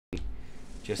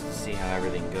just to see how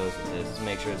everything goes with this. Let's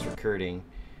make sure it's recording.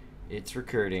 It's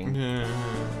recording.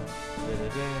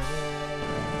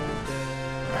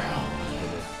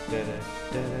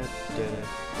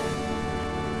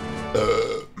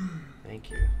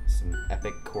 Thank you. Some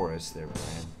epic chorus there,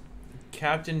 Brian.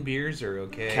 Captain Beerzer,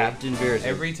 okay? Captain Beerzer.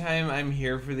 Every time I'm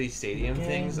here for these stadium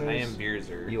things, I am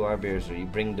Beerzer. You are Beerzer. You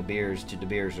bring the beers to the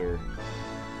Beerzer.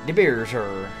 The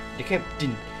Beerzer. The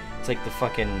Captain. It's like the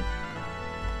fucking...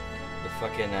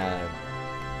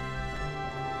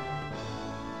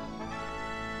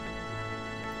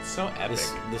 So epic.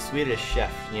 The Swedish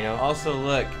chef, you know? Also,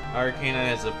 look, Arcanine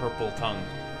has a purple tongue.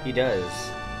 He does.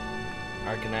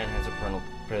 Arcanine has a purple...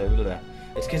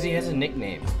 It's because he has a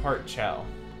nickname. Part Chow.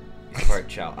 Part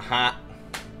Chow. Ha!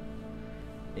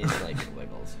 It's like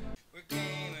Wiggles. We're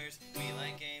gamers, we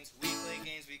like games, we play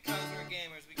games because we're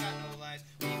gamers, we got no lives,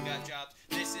 we've got jobs,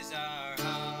 this is our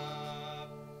hub.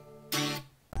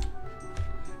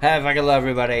 Hey, fucking hello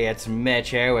everybody, it's Mitch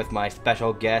here with my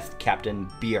special guest, Captain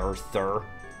Beerzer.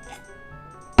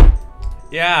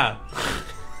 Yeah.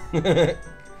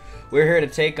 We're here to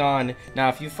take on... Now,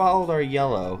 if you followed our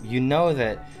yellow, you know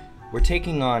that we're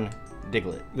taking on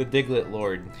Diglett. The Diglett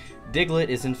Lord. Diglett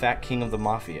is in fact king of the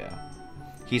Mafia.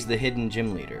 He's the hidden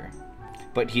gym leader.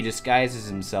 But he disguises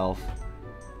himself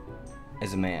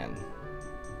as a man.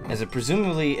 As a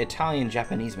presumably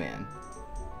Italian-Japanese man.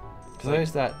 Because I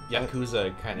always thought...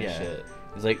 Yakuza kind of shit.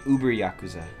 He's like uber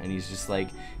Yakuza. And he's just like...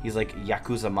 He's like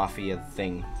Yakuza Mafia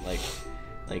thing. Like,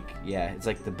 yeah, it's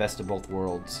like the best of both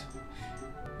worlds.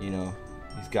 You know?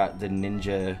 He's got the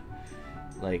ninja,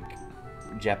 like...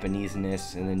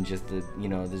 Japanese-ness, and then just the, you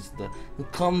know, there's the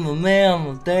come the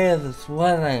man, the day of the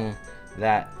sweating,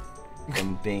 that,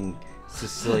 and being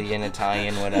Sicilian,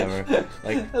 Italian, whatever.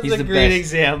 Like, that's he's a the great best.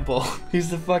 example. He's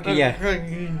the fucking, yeah.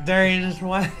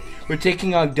 We're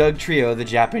taking on Doug Trio, the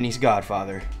Japanese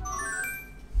Godfather.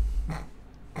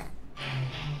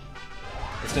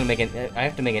 It's gonna make an, I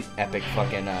have to make an epic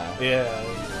fucking,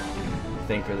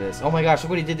 thing for this. Oh my gosh, look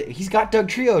what he did. He's got Doug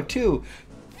Trio, too.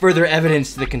 Further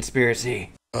evidence to the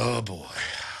conspiracy. Oh boy.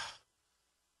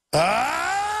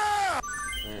 Ah!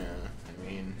 Yeah, I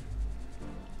mean...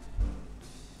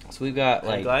 So we've got,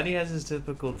 like... I'm glad he has his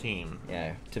typical team.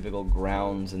 Yeah, typical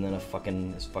grounds, and then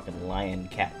this fucking lion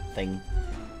cat thing.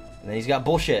 And then he's got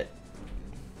bullshit.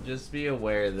 Just be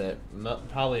aware that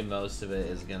probably most of it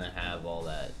is gonna have all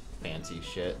that fancy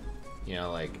shit. You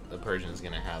know, like, the Persian's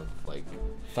gonna have, like...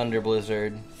 Thunder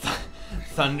Blizzard.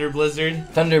 Thunder Blizzard?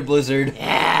 Thunder Blizzard.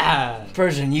 Yeah!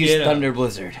 Persian, use Thunder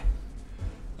Blizzard.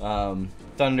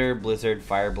 Thunder, Blizzard,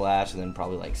 Fire Blast, and then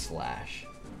probably, like, Slash.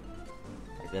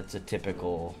 Like, that's a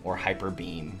typical... Or Hyper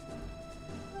Beam.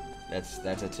 That's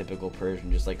a typical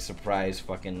Persian. Just, like, surprise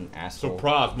fucking asshole.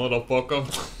 Surprise,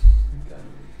 motherfucker!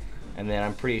 And then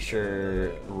I'm pretty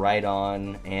sure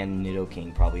Rhydon and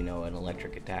Nidoking probably know an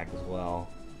electric attack as well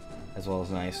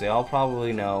as Ice. They all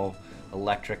probably know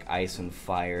electric, ice, and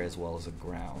fire as well as a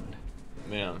ground.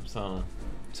 Yeah, so...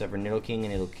 Except for Nidoking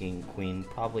and Nidoking Queen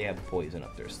probably have poison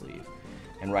up their sleeve.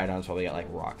 And Rhydon's probably got like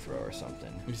Rock Throw or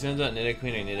something. If he sends out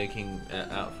Nidoqueen or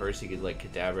Nidoking out first, he could like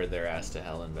Kadabra their ass to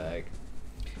hell and back.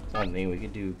 I think we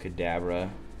could do Kadabra.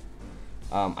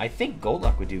 I think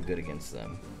Golduck would do good against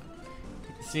them.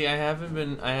 See, I've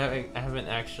been bad.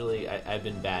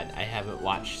 I haven't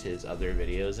watched his other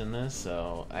videos in this,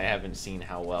 so I haven't seen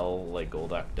how well like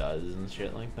Golduck does and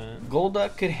shit like that.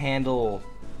 Golduck could handle...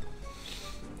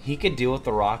 He could deal with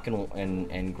the rock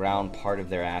and ground part of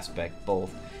their aspect,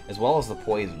 both, as well as the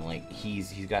poison. Like,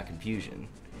 he's got confusion.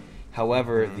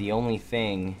 However, the only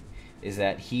thing is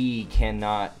that he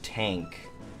cannot tank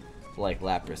like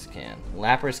Lapras can.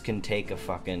 Lapras can take a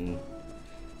fucking...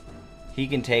 He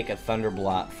can take a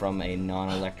Thunderblot from a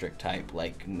non-electric type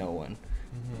like no one.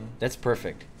 That's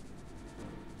perfect.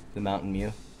 The Mountain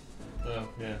Mew. Oh,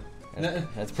 yeah.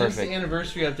 That's perfect. Since the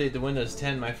anniversary update to Windows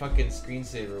 10, my fucking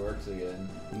screensaver works again.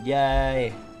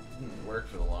 Yay! It worked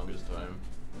for the longest time.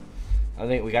 I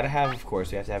think we gotta have, of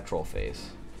course, we have to have Troll Face.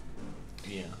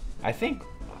 Yeah. I think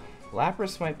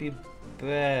Lapras might be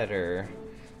better.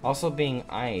 Also, being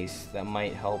ice, that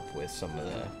might help with some of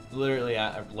the... Literally,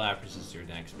 Lapras is your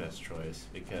next best choice,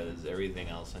 because everything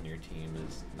else on your team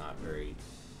is not very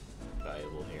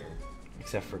valuable here.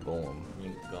 Except for Golem. I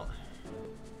mean,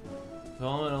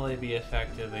 Golem would only be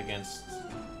effective against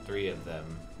 3 of them.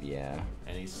 Yeah.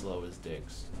 And he's slow as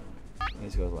dicks.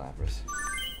 Let's go with Lapras.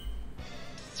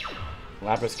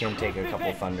 Lapras can take a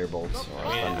couple Thunderbolts or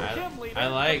Thunder. I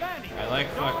like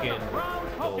fucking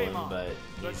Golem, but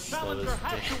he's slow as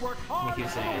dicks. He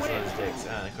keeps saying he's slow as dicks.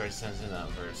 And of course sends him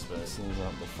out first, but... Sends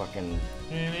out the fucking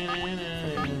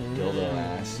dildo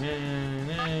ass.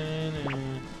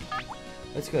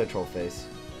 Let's go to Trollface.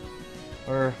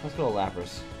 Or let's go to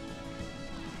Lapras.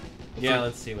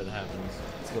 Let's see what happens.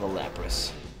 Let's go to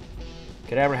Lapras.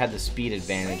 Kadabra had the speed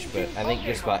advantage, but I think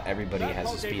just about everybody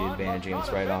has the speed advantage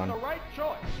against Right On.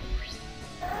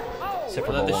 Except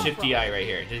for We'll have the Bulma. shifty eye right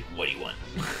here. What do you want?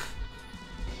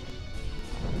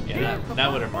 Yeah,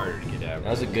 that would have murdered Kadabra. That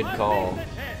was a good call.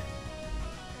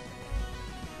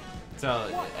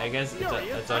 So, I guess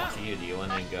it's up to you. Do you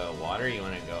want to go water or you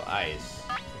want to go ice?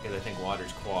 Because I think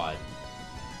water's quad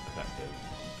effective,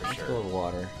 for Let's sure. go with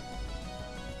water.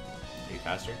 Are you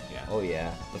faster? Yeah. Oh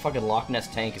yeah. The fucking Loch Ness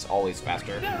tank is always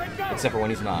faster. Except for when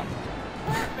he's not.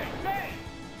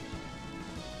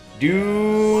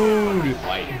 Dude!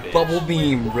 White bitch. Bubble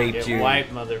beam raped Get you.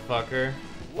 wiped, motherfucker.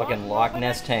 Fucking Loch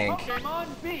Ness tank.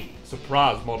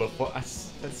 Surprise, motherfucker.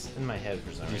 That's in my head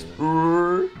for some reason.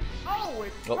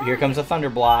 Oh, here comes a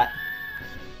Thunderblot.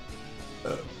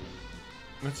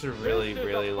 That's a really,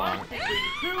 really long... You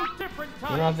know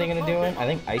what I'm thinking of doing? I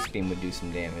think Ice Beam would do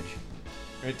some damage.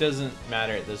 It doesn't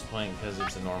matter at this point because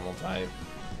it's a normal type.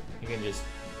 You can just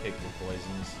pick your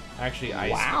poisons. Actually,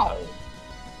 ice. Wow.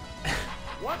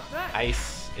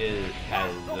 Ice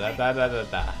has.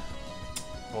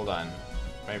 Hold on,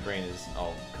 my brain is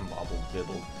all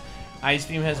bibbled. Ice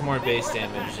Beam has more base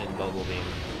damage than Bubble Beam.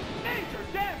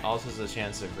 Also has a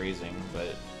chance of freezing,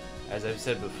 but as I've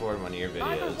said before in one of your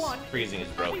videos, freezing is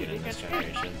broken in this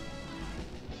generation.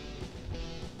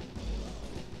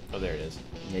 Oh, there it is.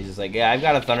 And he's just like, yeah, I've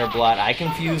got a Thunderblot. I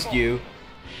confused you.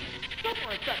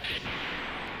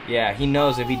 Yeah, he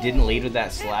knows if he didn't lead with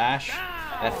that slash,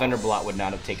 that Thunderblot would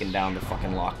not have taken down the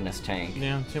fucking Loch Ness tank.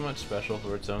 Yeah, too much special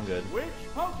for its own good. Which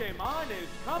Pokemon is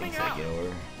coming Thanks, I out? get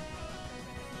over.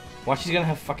 Watch, he's gonna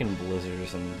have fucking Blizzard or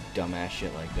some dumbass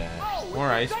shit like that. Or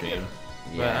Ice Beam.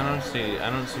 But Yeah. I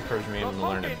don't see Persian being able to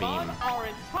learn a beam. Pokemon are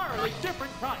entirely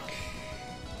different types.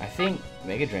 I think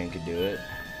Mega Drain could do it.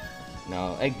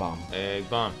 No, Egg Bomb. Egg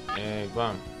bomb, egg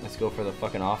bomb. Let's go for the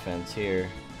fucking offense here.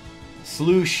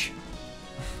 Sloosh.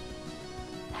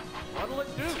 What'll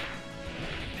it do?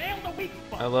 Nail the weak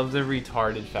spot. I love the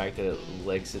retarded fact that it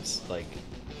licks its like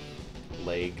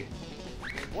leg.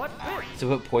 What's this? To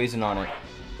put poison on it.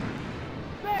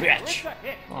 There, Bitch. it's a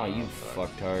hit. Oh, you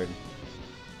fucked hard.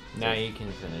 Now you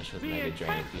can finish with The Mega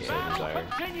Drain if you so battle desire.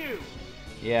 continues.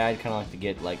 Yeah, I'd kind of like to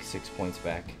get like 6 points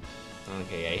back.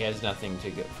 Okay, yeah, he has nothing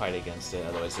to fight against it,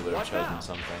 otherwise he would have What now? chosen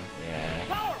something. Yeah.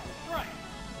 Powerful strike.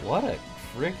 What a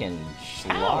freaking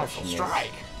Powerful sloshness.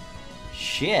 strike.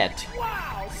 Shit.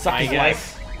 Wow. Suck My his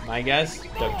guess, life. my guess,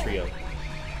 Doug Trio.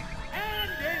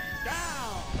 And it's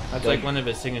down. That's Doug- like one of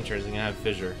his signatures. He's gonna have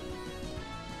Fissure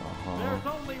Uh-huh.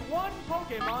 There's only one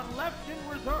Pokemon left in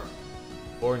reserve.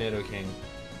 or Nidoking.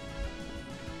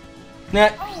 Nah.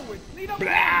 Oh, it's Nido.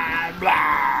 Blah,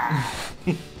 blah.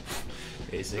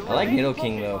 Basically. I like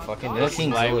Nidoking though. Fucking This is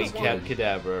Nidoking's why we always kept good.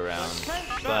 Kadabra around,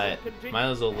 but might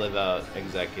as well live out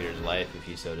Executor's life if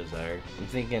you so desire. I'm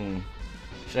thinking,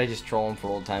 should I just troll him for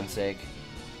old time's sake?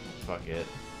 Fuck it.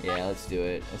 Yeah, let's do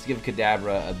it. Let's give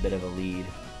Kadabra a bit of a lead.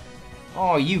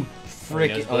 Oh, you knows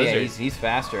frickin'. Oh, yeah, Blizzard. he's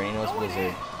faster and he knows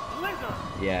Blizzard. Blizzard.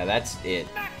 Yeah, that's it.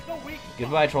 Smack the weak spot.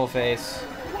 Goodbye, Trollface.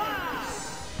 Wow.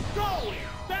 Going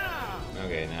down.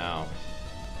 Okay, now.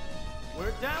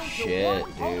 We're down Shit,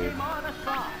 to one dude. Pokemon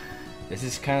aside. This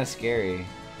is kind of scary.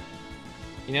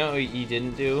 You know what you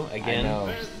didn't do again? I know.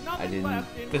 There's nothing I didn't.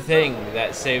 left in The reserve. thing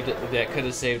that could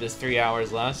have saved us 3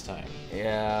 hours last time.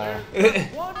 Yeah.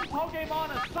 There's one Pokemon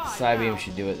aside Psybeam now.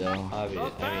 should do it though.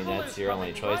 Obvious. The I mean, battle that's is your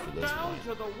only coming choice right at this down point.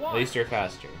 to the At wire. least you're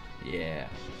faster. Yeah.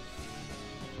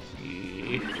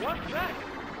 What's that?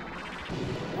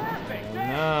 Perfect.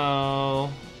 No.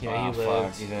 Yeah, Oh, he fuck.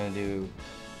 lives. He's gonna do.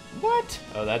 What?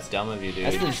 Oh, that's dumb of you, dude.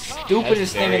 That's the That's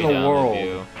stupidest thing in very the dumb of world.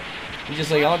 you. He's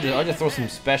just like, I'll just throw some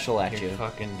special at You're you.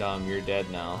 fucking dumb. You're dead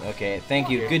now. Okay, thank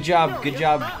you. Good job,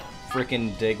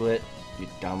 frickin' Diglett. You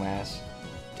dumbass.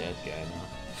 Dead guy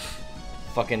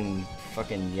now. Fucking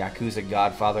Yakuza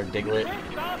Godfather Diglett.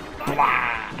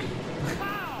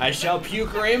 I shall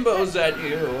puke rainbows at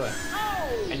you,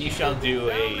 Oh, and you shall do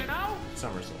down a and out.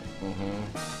 somersault.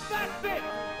 That's it.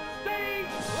 Stage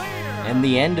clear. And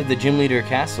the end of the Gym Leader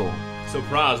Castle.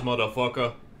 Surprise,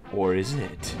 motherfucker. Or is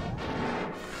it?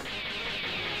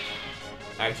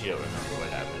 I actually don't remember what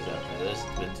happens after this.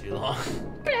 It's been too long.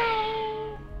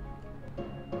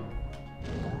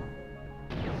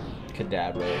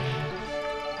 Kadabra.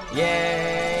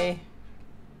 Yay!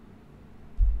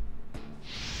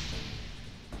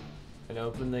 And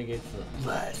open the gates to the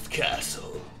last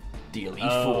castle. DLE 4.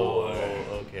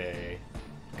 Oh, okay.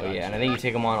 Oh yeah, and I think you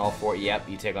take them on all four. Yep,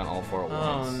 you take on all four at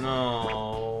Oh once.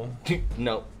 no.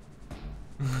 Nope.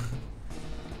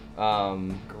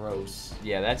 Gross.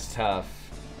 Yeah, that's tough.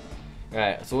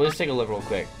 Alright, so we'll just take a look real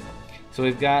quick. So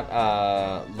we've got,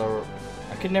 I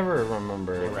could never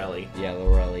remember. Lorelli. Yeah,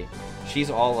 Lorelli. She's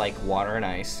all like water and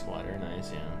ice. Water and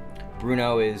ice, yeah.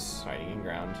 Bruno is, Fighting and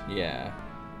ground. yeah.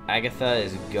 Agatha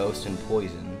is ghost and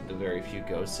poison. The very few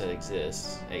ghosts that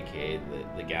exist, aka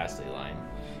the ghastly line.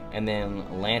 And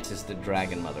then Lance is the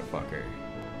dragon motherfucker.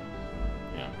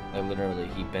 Yeah. Like, literally,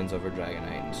 he bends over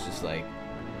Dragonite and it's just like...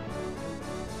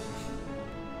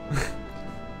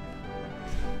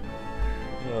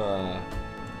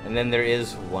 and then there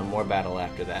is one more battle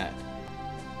after that.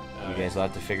 You guys will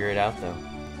have to figure it out, though.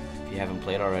 If you haven't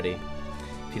played already.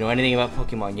 If you know anything about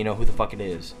Pokemon, you know who the fuck it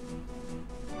is.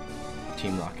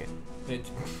 Team Rocket. I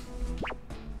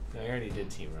already did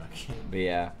Team Rocket. But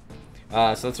yeah.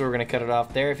 So that's where we're going to cut it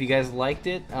off there. If you guys liked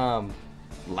it,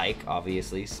 like,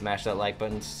 obviously. Smash that like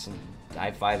button.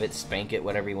 High five it, spank it,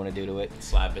 whatever you want to do to it.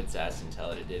 Slap its ass and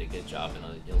tell it it did a good job, and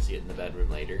you'll see it in the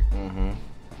bedroom later. Mm-hmm.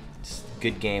 It's a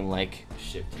good game, like.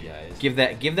 Shifty eyes. Give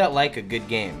that like a good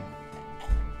game.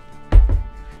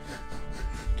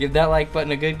 Give that like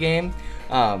button a good game.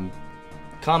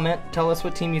 Comment, tell us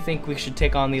what team you think we should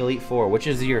take on the Elite Four. Which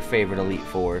is your favorite Elite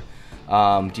Four?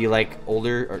 Do you like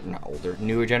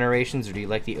newer generations, or do you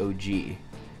like the OG?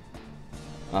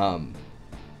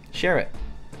 Share it.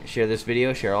 Share this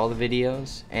video, share all the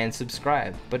videos, and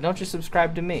subscribe. But don't just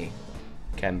subscribe to me,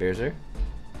 Cat Beerzer.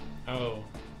 Oh,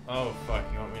 fuck!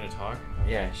 You want me to talk?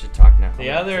 Yeah, you should talk now. The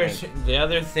other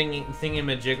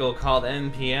thingamajiggle called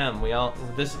NPM.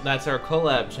 That's our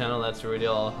collab channel. That's where we do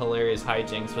all hilarious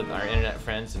hijinks with our internet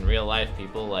friends and real life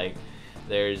people. Like,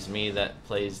 there's me that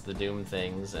plays the Doom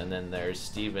things, and then there's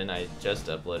Steven. I just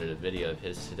uploaded a video of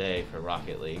his today for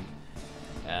Rocket League.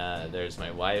 There's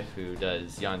my wife who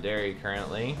does Yandere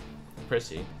currently,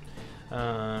 Prissy.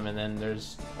 And then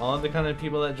there's all of the kind of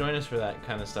people that join us for that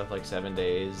kind of stuff, like 7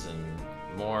 days and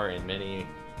more, and many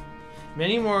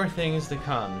more things to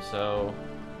come. So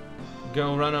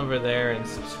go run over there and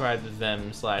subscribe to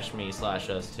them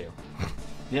 /me/us too.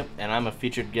 Yep, and I'm a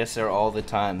featured guest there all the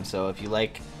time. So if you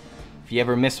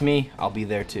ever miss me, I'll be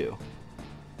there too.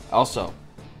 Also,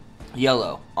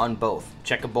 yellow on both.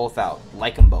 Check them both out.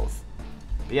 Like them both.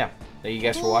 But yeah, thank you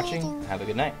guys for watching. Have a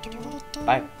good night.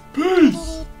 Bye.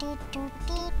 Peace!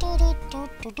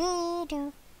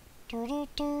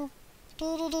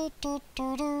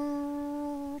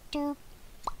 Do